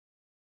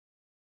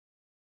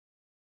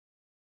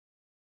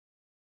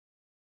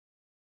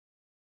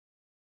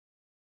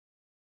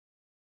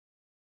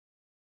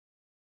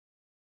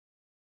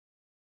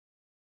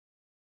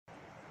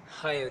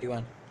Hi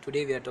everyone,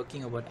 today we are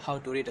talking about how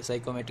to read a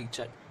psychometric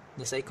chart.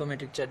 The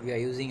psychometric chart we are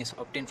using is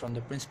obtained from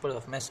the principle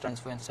of mass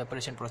transfer and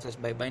separation process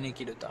by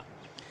Beinecke-Dutta.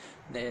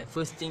 The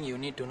first thing you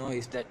need to know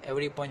is that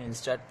every point in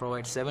this chart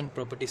provides 7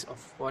 properties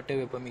of water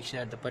vapor mixture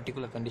at the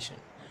particular condition.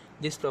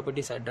 These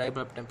properties are dry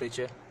bulb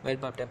temperature,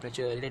 wet bulb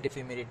temperature, relative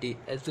humidity,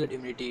 absolute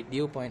humidity,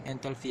 dew point,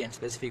 enthalpy and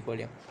specific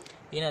volume.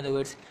 In other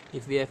words,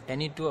 if we have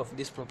any 2 of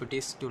these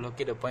properties to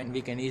locate a point,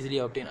 we can easily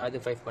obtain other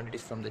 5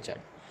 quantities from the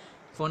chart.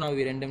 For now,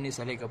 we randomly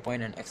select a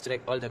point and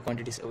extract all the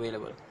quantities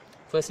available.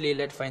 Firstly,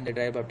 let's find the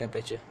dry bulb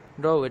temperature.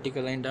 Draw a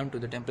vertical line down to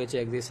the temperature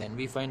axis and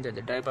we find that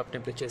the dry bulb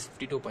temperature is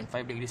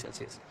 52.5 degrees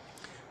Celsius.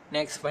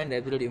 Next, find the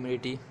absolute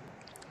humidity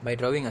by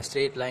drawing a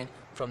straight line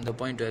from the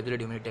point to absolute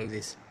humidity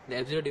axis. The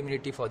absolute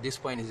humidity for this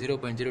point is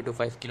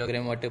 0.025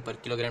 kg water per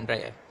kilogram dry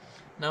air.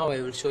 Now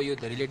I will show you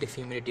the relative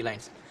humidity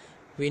lines.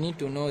 We need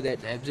to know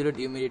that the absolute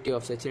humidity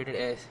of saturated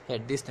air is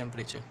at this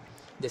temperature.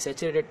 The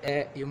saturated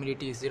air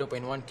humidity is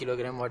 0.1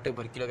 kg water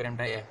per kilogram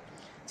dry air.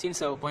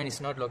 Since our point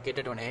is not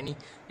located on any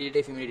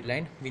relative humidity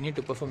line, we need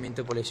to perform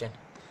interpolation.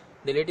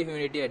 The relative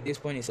humidity at this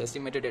point is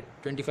estimated at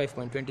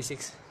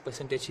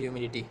 25.26%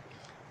 humidity.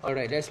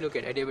 Alright, let's look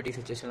at adiabatic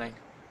saturation line.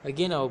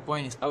 Again, our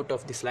point is out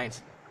of these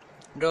lines.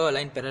 Draw a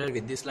line parallel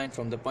with this line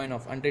from the point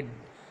of 100%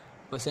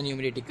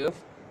 humidity curve.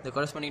 The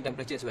corresponding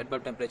temperature is wet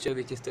bulb temperature,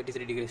 which is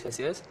 33 degrees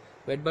Celsius.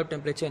 Wet bulb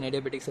temperature and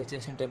adiabatic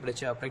saturation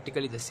temperature are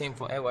practically the same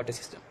for air-water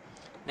system.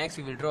 Next,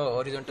 we will draw a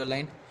horizontal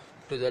line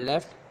to the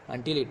left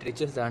until it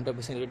reaches the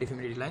 100% relative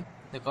humidity line.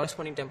 The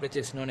corresponding temperature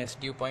is known as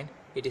dew point.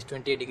 It is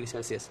 28 degrees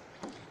Celsius.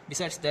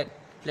 Besides that,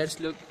 let's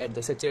look at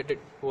the saturated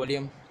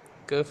volume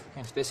curve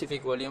and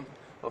specific volume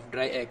of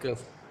dry air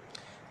curve.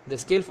 The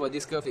scale for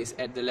this curve is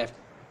at the left.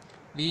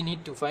 We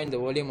need to find the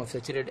volume of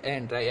saturated air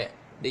and dry air.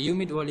 The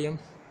humid volume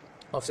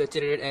of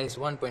saturated air is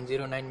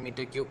 1.09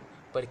 meter cube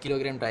per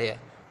kilogram dry air,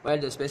 while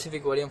the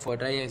specific volume for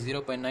dry air is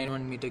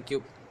 0.91 meter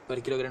cube per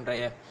kilogram dry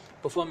air.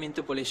 Perform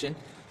interpolation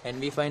and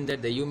we find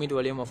that the humid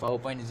volume of our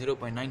point is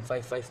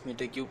 0.955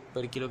 meter cube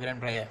per kilogram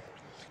dry air.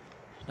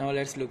 Now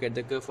let's look at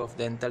the curve of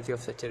the enthalpy of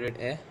saturated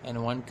air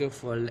and one curve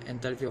for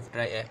enthalpy of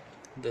dry air.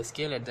 The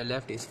scale at the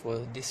left is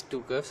for these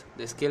two curves.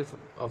 The scale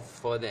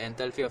for the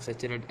enthalpy of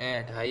saturated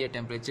air at higher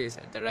temperature is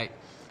at the right.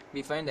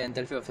 We find the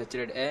enthalpy of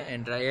saturated air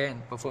and dry air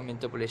and perform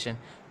interpolation.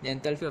 The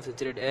enthalpy of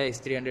saturated air is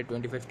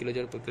 325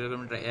 kJ per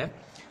kilogram dry air,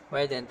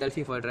 while the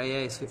enthalpy for dry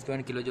air is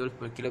 51 kJ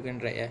per kilogram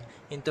dry air.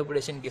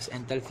 Interpolation gives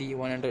enthalpy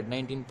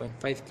 119.5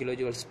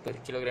 kJ per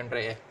kilogram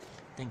dry air.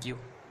 Thank you.